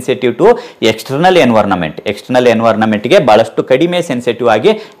sensitive to external environment. External ಎನ್ವೈರ್ನಮೆಂಟ್ಗೆ ಬಹಳಷ್ಟು ಕಡಿಮೆ ಸೆನ್ಸಿಟಿವ್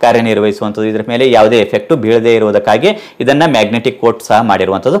ಆಗಿ ಕಾರ್ಯನಿರ್ವಹಿಸುವಂಥದ್ದು. ಇದರ ಮೇಲೆ ಯಾವುದೇ ಎಫೆಕ್ಟು ಬೀಳದೇ ಇರುವುದಕ್ಕಾಗಿ ಇದನ್ನು ಮ್ಯಾಗ್ನೆಟಿಕ್ ಕೋಟ್ ಸಹ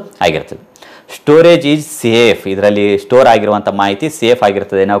ಮಾಡಿರುವಂಥದ್ದು ಆಗಿರ್ತದೆ. Storage is safe. ಇದರಲ್ಲಿ ಸ್ಟೋರ್ ಆಗಿರುವಂಥ ಮಾಹಿತಿ ಸೇಫ್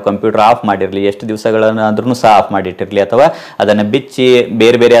ಆಗಿರ್ತದೆ. ನಾವು ಕಂಪ್ಯೂಟರ್ ಆಫ್ ಮಾಡಿರಲಿ, ಎಷ್ಟು ದಿವಸಗಳನ್ನು ಅಂದ್ರೂ ಸಹ ಆಫ್ ಮಾಡಿಟ್ಟಿರಲಿ, ಅಥವಾ ಅದನ್ನು ಬಿಚ್ಚಿ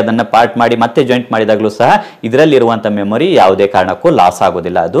ಬೇರೆ ಬೇರೆ ಅದನ್ನು ಪಾರ್ಟ್ ಮಾಡಿ ಮತ್ತೆ ಜಾಯಿಂಟ್ ಮಾಡಿದಾಗಲೂ ಸಹ ಇದರಲ್ಲಿರುವಂಥ ಮೆಮೊರಿ ಯಾವುದೇ ಕಾರಣಕ್ಕೂ ಲಾಸ್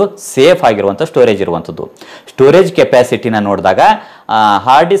ಆಗೋದಿಲ್ಲ. ಅದು ಸೇಫ್ ಆಗಿರುವಂಥ ಸ್ಟೋರೇಜ್ ಇರುವಂಥದ್ದು. ಸ್ಟೋರೇಜ್ ಕೆಪಾಸಿಟಿನ ನೋಡಿದಾಗ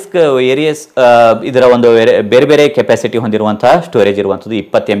ಹಾರ್ಡ್ ಡಿಸ್ಕ್ ಏರಿಯಸ್ ಇದರ ಒಂದು ಬೇರೆ ಬೇರೆ ಕೆಪಾಸಿಟಿ ಹೊಂದಿರುವಂತಹ ಸ್ಟೋರೇಜ್ ಇರುವಂಥದ್ದು.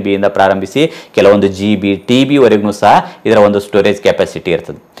 20 MB ಇಂದ ಪ್ರಾರಂಭಿಸಿ ಕೆಲವೊಂದು GB, TB ವರೆಗೂ ಸಹ ಇದರ ಒಂದು ಸ್ಟೋರೇಜ್ ಕೆಪಾಸಿಟಿ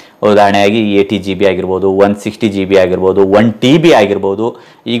ಇರ್ತದೆ. ಉದಾಹರಣೆಯಾಗಿ 80 GB ಆಗಿರ್ಬೋದು, 160 GB ಆಗಿರ್ಬೋದು, 1 TB ಆಗಿರ್ಬೋದು.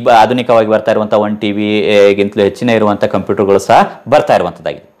 ಈಗ ಆಧುನಿಕವಾಗಿ ಬರ್ತಾ ಇರುವಂಥ 1 TB ಗಿಂತಲೂ ಹೆಚ್ಚಿನ ಇರುವಂಥ ಕಂಪ್ಯೂಟರ್ಗಳು ಸಹ ಬರ್ತಾ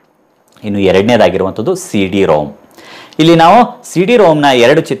ಇರುವಂಥದ್ದಾಗಿದೆ. ಇನ್ನು ಎರಡನೇದಾಗಿರುವಂಥದ್ದು CD ರೋಮ್. ಇಲ್ಲಿ ನಾವು CD ರೋಮ್ನ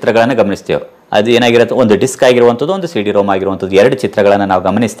ಎರಡು ಚಿತ್ರಗಳನ್ನು ಗಮನಿಸ್ತೇವೆ. ಅದು ಏನಾಗಿರುತ್ತೆ, ಒಂದು ಡಿಸ್ಕ್ ಆಗಿರುವಂಥದ್ದು, ಒಂದು CD ರೋಮ್ ಆಗಿರುವಂಥದ್ದು. ಎರಡು ಚಿತ್ರಗಳನ್ನು ನಾವು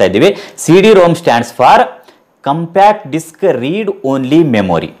ಗಮನಿಸ್ತಾ ಇದ್ದೀವಿ. CD Rome stands for compact disc read only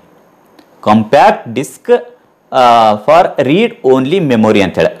memory. Compact disc for read only memory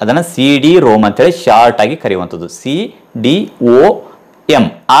ಅಂತೇಳಿ ಅದನ್ನು CD ರೋಮ್ ಅಂತೇಳಿ ಶಾರ್ಟ್ ಆಗಿ ಕರೆಯುವಂಥದ್ದು. CDOM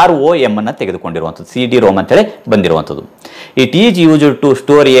ROM ಅನ್ನು ತೆಗೆದುಕೊಂಡಿರುವಂಥದ್ದು CD ROM ಅಂತೇಳಿ ಬಂದಿರುವಂಥದ್ದು. It is used to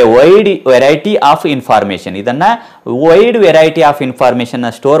store A wide variety of information. ಇದನ್ನ wide variety of information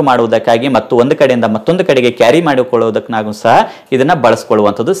store ಮಾಡುವುದಕ್ಕಾಗಿ ಮತ್ತು ಒಂದು ಕಡೆಯಿಂದ ಮತ್ತೊಂದು ಕಡೆಗೆ ಕ್ಯಾರಿ ಮಾಡಿಕೊಳ್ಳುವುದಕ್ಕೂ ಸಹ ಇದನ್ನ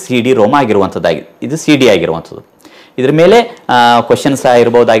ಬಳಸ್ಕೊಳ್ಳುವಂಥದ್ದು CD ROM ಆಗಿರುವಂಥದ್ದಾಗಿದೆ. ಇದು CD ಆಗಿರುವಂಥದ್ದು. ಇದ್ರ ಮೇಲೆ ಕ್ವಶನ್ ಸಹ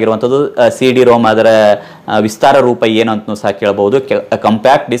ಇರಬಹುದಾಗಿರುವಂಥದ್ದು. CD ROM ಅದರ ವಿಸ್ತಾರ ರೂಪ ಏನು ಅಂತ ಸಹ ಕೇಳಬಹುದು.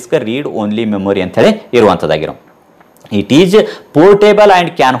 Compact disc read only memory ಅಂತ ಹೇಳಿ ಇರುವಂಥದ್ದಾಗಿರೋ. It is portable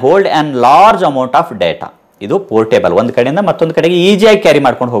and can hold an large amount of data. ಇದು ಪೋರ್ಟೇಬಲ್, ಒಂದು ಕಡೆಯಿಂದ ಮತ್ತೊಂದು ಕಡೆಗೆ ಈಸಿಯಾಗಿ ಕ್ಯಾರಿ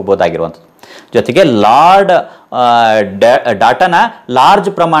ಮಾಡ್ಕೊಂಡು ಹೋಗ್ಬೋದಾಗಿರುವಂಥದ್ದು. ಜೊತೆಗೆ ಡಾಟಾನ ಲಾರ್ಜ್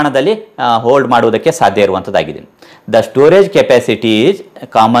ಪ್ರಮಾಣದಲ್ಲಿ ಹೋಲ್ಡ್ ಮಾಡುವುದಕ್ಕೆ ಸಾಧ್ಯ ಇರುವಂಥದ್ದಾಗಿದೆ. The storage capacity is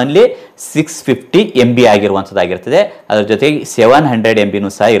commonly 650 MB ಆಗಿರುವಂಥದ್ದಾಗಿರ್ತದೆ. ಅದರ ಜೊತೆಗೆ 700 MB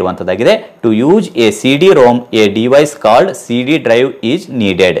ಸಹ ಇರುವಂಥದ್ದಾಗಿದೆ. To use A CD ROM A device called CD drive is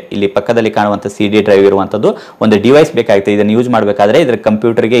needed. ಇಲ್ಲಿ ಪಕ್ಕದಲ್ಲಿ ಕಾಣುವಂಥ CD ಡ್ರೈವ್ ಇರುವಂಥದ್ದು ಒಂದು ಡಿವೈಸ್ ಬೇಕಾಗುತ್ತೆ. ಇದನ್ನು ಯೂಸ್ ಮಾಡಬೇಕಾದ್ರೆ ಇದರ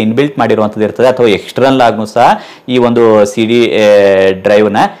ಕಂಪ್ಯೂಟರ್ಗೆ ಇನ್ಬಿಲ್ಟ್ ಮಾಡಿರುವಂಥದ್ದು ಇರ್ತದೆ, ಅಥವಾ ಎಕ್ಸ್ಟರ್ನಲ್ ಆಗೂ ಸಹ ಈ ಒಂದು CD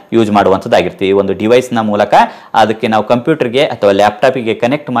ಡ್ರೈವ್ನ ಯೂಸ್ ಮಾಡುವಂಥದ್ದಾಗಿರ್ತದೆ. ಈ ಒಂದು ಡಿವೈಸ್ನ ಮೂಲಕ ಅದಕ್ಕೆ ನಾವು ಕಂಪ್ಯೂಟರ್ಗೆ ಅಥವಾ ಲ್ಯಾಪ್ಟಾಪಿಗೆ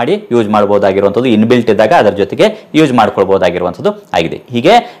ಕನೆಕ್ಟ್ ಮಾಡಿ ಯೂಸ್ ಮಾಡಬಹುದಾಗಿರುವಂಥದ್ದು. ಇನ್ಬಿಲ್ಟ್ ಇದ್ದಾಗ ಅದರ ಜೊತೆಗೆ ಯೂಸ್ ಮಾಡ್ಕೊಳ್ಬಹುದಾಗಿರುವಂಥದ್ದು ಆಗಿದೆ.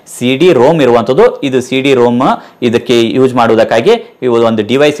 ಹೀಗೆ CD ROM ಇರುವಂಥದ್ದು, ಇದು CD ROM ಇದಕ್ಕೆ ಯೂಸ್ ಮಾಡುವುದಕ್ಕಾಗಿ ಒಂದು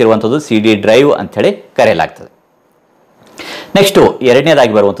ಡಿವೈಸ್ ಇರುವಂಥದ್ದು CD ಡ್ರೈವ್ ಅಂತ ಹೇಳಿ ಕರೆಯಲಾಗ್ತದೆ. ನೆಕ್ಸ್ಟ್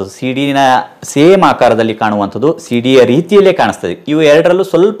ಎರಡನೇದಾಗಿ ಬರುವಂಥದ್ದು CD-ನ ಸೇಮ್ ಆಕಾರದಲ್ಲಿ ಕಾಣುವಂಥದ್ದು, CD-ಯ ರೀತಿಯಲ್ಲೇ ಕಾಣಿಸ್ತದೆ. ಇವು ಎರಡರಲ್ಲೂ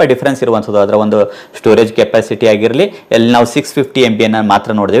ಸ್ವಲ್ಪ ಡಿಫ್ರೆನ್ಸ್ ಇರುವಂಥದ್ದು. ಅದರ ಒಂದು ಸ್ಟೋರೇಜ್ ಕೆಪಾಸಿಟಿ ಆಗಿರಲಿ, ಎಲ್ಲಿ ನಾವು 650 MB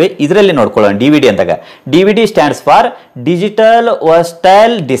ಮಾತ್ರ ನೋಡಿದ್ದೇವೆ. ಇದರಲ್ಲಿ ನೋಡ್ಕೊಳ್ಳೋಣ DVD ಅಂದಾಗ. DVD stands for digital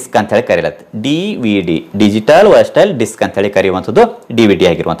versatile disc ಅಂತ ಹೇಳಿ ಕರೆಯಲಾಗ್ತದೆ. DVD ಡಿಜಿಟಲ್ ವರ್ಸ್ಟೈಲ್ ಡಿಸ್ಕ್ ಅಂತ ಹೇಳಿ ಕರೆಯುವಂಥದ್ದು DVD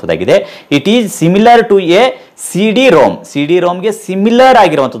ಆಗಿರುವಂಥದ್ದಾಗಿದೆ. It is similar to A CD ROM. CD ROMಗೆ similar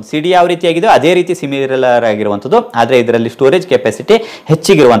ಆಗಿರುವಂಥದ್ದು. CD ಯಾವ ರೀತಿಯಾಗಿದೆ ಅದೇ ರೀತಿ ಸಿಮಿಲರ್ ಆಗಿರುವಂಥದ್ದು, ಆದರೆ ಇದರಲ್ಲಿ ಸ್ಟೋರೇಜ್ ಕೆಪಾಸಿಟಿ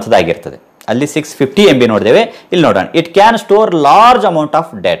ಹೆಚ್ಚಿಗಿರುವಂಥದ್ದಾಗಿರ್ತದೆ. ಅಲ್ಲಿ 650 MB ನೋಡಿದ್ದೇವೆ, ಇಲ್ಲಿ ನೋಡೋಣ. It can store large amount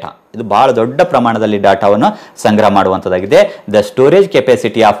of data. ಇದು ಬಹಳ ದೊಡ್ಡ ಪ್ರಮಾಣದಲ್ಲಿ ಡಾಟಾವನ್ನು ಸಂಗ್ರಹ ಮಾಡುವಂಥದ್ದಾಗಿದೆ. The storage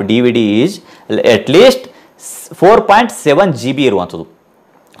capacity of DVD is at least 4.7 GB ಇರುವಂಥದ್ದು.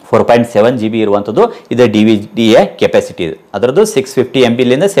 4.7 GB ಇರುವಂಥದ್ದು ಇದು DVD-ಯ ಕೆಪಾಸಿಟಿ. ಅದರದ್ದು 650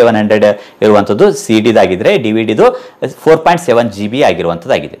 MB-ಲಿಂದ 700 ಇರುವಂಥದ್ದು CD-ದಾಗಿದ್ರೆ, DVD-ದು 4.7 GB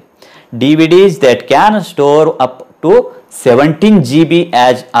ಆಗಿರುವಂಥದ್ದಾಗಿದೆ. DVDs that can store up to 17 GB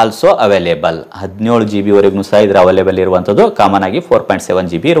as also available. 17 GB ವರೆಗೂ ಸಹ ಇದರ ಅವೈಲೇಬಲ್ ಇರುವಂಥದ್ದು. ಕಾಮನ್ ಆಗಿ 4.7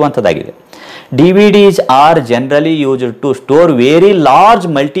 GB ಇರುವಂಥದ್ದಾಗಿದೆ. DVDs are generally used to store very large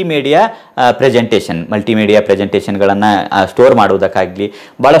multimedia presentation. Multimedia ಪ್ರೆಸೆಂಟೇಷನ್ಗಳನ್ನು store ಮಾಡುವುದಕ್ಕಾಗಲಿ,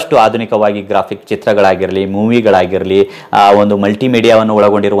 ಭಾಳಷ್ಟು ಆಧುನಿಕವಾಗಿ ಗ್ರಾಫಿಕ್ ಚಿತ್ರಗಳಾಗಿರಲಿ, ಮೂವಿಗಳಾಗಿರಲಿ, ಒಂದು ಮಲ್ಟಿಮೀಡಿಯಾವನ್ನು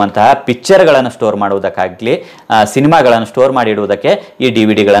ಒಳಗೊಂಡಿರುವಂತಹ ಪಿಕ್ಚರ್ಗಳನ್ನು ಸ್ಟೋರ್ ಮಾಡುವುದಕ್ಕಾಗಲಿ, ಸಿನಿಮಾಗಳನ್ನು ಸ್ಟೋರ್ ಮಾಡಿಡುವುದಕ್ಕೆ ಈ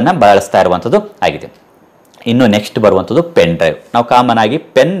DVD-ಗಳನ್ನು ಬಳಸ್ತಾ ಇರುವಂಥದ್ದು ಆಗಿದೆ. ಇನ್ನು ನೆಕ್ಸ್ಟ್ ಬರುವಂಥದ್ದು ಪೆನ್ ಡ್ರೈವ್. ನಾವು ಕಾಮನ್ ಆಗಿ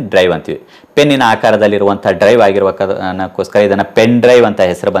ಪೆನ್ ಡ್ರೈವ್ ಅಂತೀವಿ. ಪೆನ್ನಿನ ಆಕಾರದಲ್ಲಿರುವಂಥ ಡ್ರೈವ್ ಆಗಿರುವ ಕಾರಣಕ್ಕೋಸ್ಕರ ಇದನ್ನು ಪೆನ್ ಡ್ರೈವ್ ಅಂತ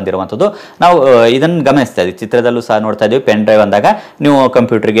ಹೆಸರು ಬಂದಿರುವಂಥದ್ದು. ನಾವು ಇದನ್ನು ಗಮನಿಸ್ತಾ ಇದ್ದೀವಿ, ಚಿತ್ರದಲ್ಲೂ ಸಹ ನೋಡ್ತಾ ಇದ್ದೀವಿ. ಪೆನ್ ಡ್ರೈವ್ ಅಂದಾಗ ನೀವು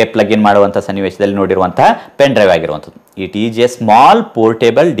ಕಂಪ್ಯೂಟರ್ಗೆ ಪ್ಲಗ್ ಇನ್ ಮಾಡುವಂಥ ಸನ್ನಿವೇಶದಲ್ಲಿ ನೋಡಿರುವಂತಹ ಪೆನ್ ಡ್ರೈವ್ ಆಗಿರುವಂಥದ್ದು. It is A small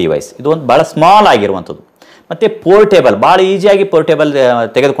portable device. ಇದು ಒಂದು ಭಾಳ ಸ್ಮಾಲ್ ಆಗಿರುವಂಥದ್ದು. ಮತ್ತು ಪೋರ್ಟೇಬಲ್, ಭಾಳ ಈಸಿಯಾಗಿ ಪೋರ್ಟೇಬಲ್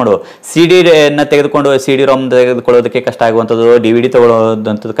ತೆಗೆದುಕೊಂಡು CD-ನ ತೆಗೆದುಕೊಂಡು CD ROM ತೆಗೆದುಕೊಳ್ಳೋದಕ್ಕೆ ಕಷ್ಟ ಆಗುವಂಥದ್ದು, DVD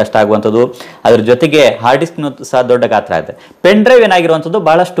ತಗೊಳ್ಳೋದಂಥದ್ದು ಕಷ್ಟ ಆಗುವಂಥದ್ದು. ಅದ್ರ ಜೊತೆಗೆ ಹಾರ್ಡ್ ಡಿಸ್ಕ್ನು ಸಹ ದೊಡ್ಡ ಗಾತ್ರ ಇದೆ. ಪೆನ್ ಡ್ರೈವ್ ಏನಾಗಿರುವಂಥದ್ದು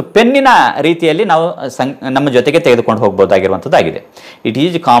ಭಾಳಷ್ಟು ಪೆನ್ನಿನ ರೀತಿಯಲ್ಲಿ ನಾವು ನಮ್ಮ ಜೊತೆಗೆ ತೆಗೆದುಕೊಂಡು ಹೋಗ್ಬೋದಾಗಿರುವಂಥದ್ದಾಗಿದೆ. It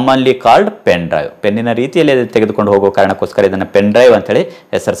is commonly called pen drive. ಪೆನ್ನಿನ ರೀತಿಯಲ್ಲಿ ತೆಗೆದುಕೊಂಡು ಹೋಗೋ ಕಾರಣಕ್ಕೋಸ್ಕರ ಇದನ್ನು ಪೆನ್ ಡ್ರೈವ್ ಅಂತೇಳಿ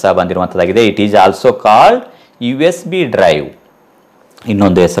ಹೆಸರು ಸಹ ಬಂದಿರುವಂಥದ್ದಾಗಿದೆ. It is also called USB drive.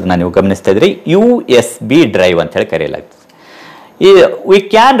 ಇನ್ನೊಂದು ಹೆಸರನ್ನ ನೀವು ಗಮನಿಸ್ತಾ ಇದ್ರಿ, USB ಡ್ರೈವ್ ಅಂತ ಹೇಳಿ ಕರೆಯಲಾಗ್ತದೆ. We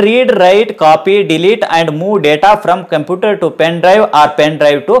can read, right, copy, delete and move data from computer to pen drive R pen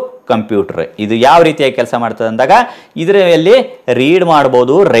drive to computer. ಇದು ಯಾವ ರೀತಿಯಾಗಿ ಕೆಲಸ ಮಾಡ್ತದೆ ಅಂದಾಗ, ಇದರಲ್ಲಿ ರೀಡ್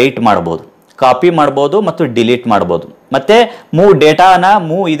ಮಾಡ್ಬೋದು, ರೈಟ್ ಮಾಡ್ಬೋದು, ಕಾಪಿ ಮಾಡ್ಬೋದು ಮತ್ತು ಡಿಲೀಟ್ ಮಾಡ್ಬೋದು. ಮತ್ತು ಮೂವ್ ಡೇಟಾನ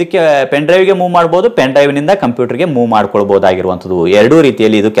ಇದಕ್ಕೆ ಪೆನ್ ಡ್ರೈವ್ಗೆ ಮೂವ್ ಮಾಡ್ಬೋದು, ಪೆನ್ ಡ್ರೈವ್ನಿಂದ ಕಂಪ್ಯೂಟರ್ಗೆ ಮೂವ್ ಮಾಡ್ಕೊಳ್ಬೋದಾಗಿರುವಂಥದ್ದು. ಎರಡೂ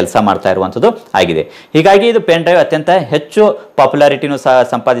ರೀತಿಯಲ್ಲಿ ಇದು ಕೆಲಸ ಮಾಡ್ತಾ ಇರುವಂಥದ್ದು ಆಗಿದೆ. ಹೀಗಾಗಿ ಇದು ಪೆನ್ ಡ್ರೈವ್ ಅತ್ಯಂತ ಹೆಚ್ಚು ಪಾಪ್ಯುಲಾರಿಟಿನೂ ಸಹ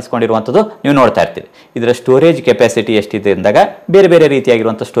ಸಂಪಾದಿಸಿಕೊಂಡಿರುವಂಥದ್ದು ನೀವು ನೋಡ್ತಾ ಇರ್ತೀವಿ. ಇದರ ಸ್ಟೋರೇಜ್ ಕೆಪಾಸಿಟಿ ಎಷ್ಟಿದೆ ಅಂದಾಗ ಬೇರೆ ಬೇರೆ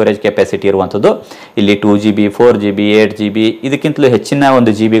ರೀತಿಯಾಗಿರುವಂಥ ಸ್ಟೋರೇಜ್ ಕೆಪಾಸಿಟಿ ಇರುವಂಥದ್ದು. ಇಲ್ಲಿ 2 GB, 4 GB, 8 GB ಇದಕ್ಕಿಂತಲೂ ಹೆಚ್ಚಿನ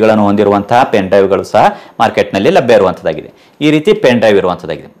ಒಂದು GB-ಗಳನ್ನು ಹೊಂದಿರುವಂತಹ ಪೆನ್ ಡ್ರೈವ್ಗಳು ಸಹ ಮಾರ್ಕೆಟ್ನಲ್ಲಿ ಲಭ್ಯ ಇರುವಂಥದ್ದಾಗಿದೆ. ಈ ರೀತಿ pen drive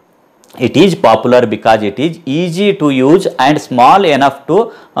ಇರುವಂಥದ್ದಾಗಿದೆ. It is popular because it is easy to use and small enough to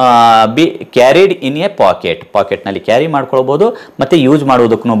be carried in a pocket. ಪಾಕೆಟ್ನಲ್ಲಿ carry ಮಾಡ್ಕೊಳ್ಬೋದು ಮತ್ತು ಯೂಸ್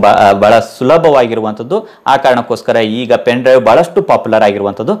ಮಾಡುವುದಕ್ಕೂ ಭಾಳ ಸುಲಭವಾಗಿರುವಂಥದ್ದು. ಆ ಕಾರಣಕ್ಕೋಸ್ಕರ ಈಗ ಪೆನ್ ಡ್ರೈವ್ ಭಾಳಷ್ಟು ಪಾಪ್ಯುಲರ್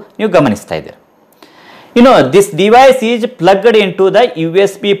ಆಗಿರುವಂಥದ್ದು ನೀವು ಗಮನಿಸ್ತಾ ಇದ್ದೀರಿ. This device is ಪ್ಲಗ್ಡ್ in to the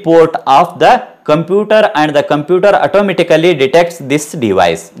USB port of the computer and the computer automatically ಡಿಟೆಕ್ಟ್ಸ್ this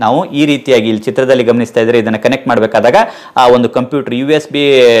device. ನಾವು ಈ ರೀತಿಯಾಗಿ ಇಲ್ಲಿ ಚಿತ್ರದಲ್ಲಿ ಗಮನಿಸ್ತಾ ಇದ್ರೆ ಇದನ್ನು ಕನೆಕ್ಟ್ ಮಾಡಬೇಕಾದಾಗ ಆ ಒಂದು ಕಂಪ್ಯೂಟರ್ USB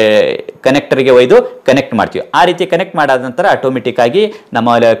ಕನೆಕ್ಟರ್ಗೆ ಒಯ್ದು ಕನೆಕ್ಟ್ ಮಾಡ್ತೀವಿ. ಆ ರೀತಿ ಕನೆಕ್ಟ್ ಮಾಡಾದ ನಂತರ ಆಟೋಮೆಟಿಕ್ ಆಗಿ ನಮ್ಮ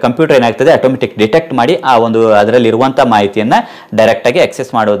ಕಂಪ್ಯೂಟರ್ ಏನಾಗ್ತದೆ, ಆಟೋಮೆಟಿಕ್ ಡಿಟೆಕ್ಟ್ ಮಾಡಿ ಆ ಒಂದು ಅದರಲ್ಲಿರುವಂಥ ಮಾಹಿತಿಯನ್ನು ಡೈರೆಕ್ಟ್ ಆಗಿ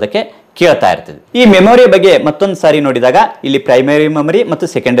ಆಕ್ಸೆಸ್ ಮಾಡೋದಕ್ಕೆ ಕೇಳ್ತಾ ಇರ್ತದೆ. ಈ ಮೆಮೊರಿ ಬಗ್ಗೆ ಮತ್ತೊಂದು ಸಾರಿ ನೋಡಿದಾಗ ಇಲ್ಲಿ ಪ್ರೈಮರಿ ಮೆಮೊರಿ ಮತ್ತು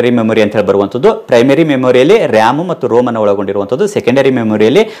ಸೆಕೆಂಡರಿ ಮೆಮೊರಿ ಅಂತ ಹೇಳಿ ಬರುವಂಥದ್ದು. ಪ್ರೈಮರಿ ಮೆಮೊರಿಯಲ್ಲಿ ರ್ಯಾಮ್ ಮತ್ತು ರೋಮ್ ಅನ್ನು ಒಳಗೊಂಡಿರುವಂಥದ್ದು. Secondary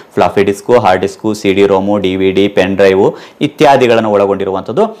ಮೆಮೊರಿಯಲ್ಲಿ floppy disk, hard disk, CD ರೋಮು, DVD, pen drive ಇತ್ಯಾದಿಗಳನ್ನು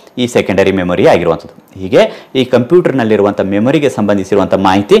ಒಳಗೊಂಡಿರುವಂಥದ್ದು ಈ ಸೆಕೆಂಡರಿ ಮೆಮೊರಿ ಆಗಿರುವಂಥದ್ದು. ಹೀಗೆ ಈ ಕಂಪ್ಯೂಟರ್ನಲ್ಲಿರುವಂಥ ಮೆಮೊರಿಗೆ ಸಂಬಂಧಿಸಿರುವಂಥ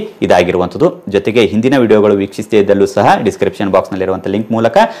ಮಾಹಿತಿ ಇದಾಗಿರುವಂಥದ್ದು. ಜೊತೆಗೆ ಹಿಂದಿನ ವಿಡಿಯೋಗಳು ವೀಕ್ಷಿಸದಿದ್ದಲ್ಲೂ ಸಹ ಡಿಸ್ಕ್ರಿಪ್ಷನ್ ಬಾಕ್ಸ್ನಲ್ಲಿರುವಂಥ ಲಿಂಕ್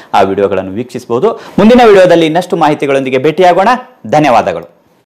ಮೂಲಕ ಆ ವಿಡಿಯೋಗಳನ್ನು ವೀಕ್ಷಿಸಬಹುದು. ಮುಂದಿನ ವಿಡಿಯೋದಲ್ಲಿ ಇನ್ನಷ್ಟು ಮಾಹಿತಿಗಳೊಂದಿಗೆ ಭೇಟಿಯಾಗೋಣ. ಧನ್ಯವಾದಗಳು.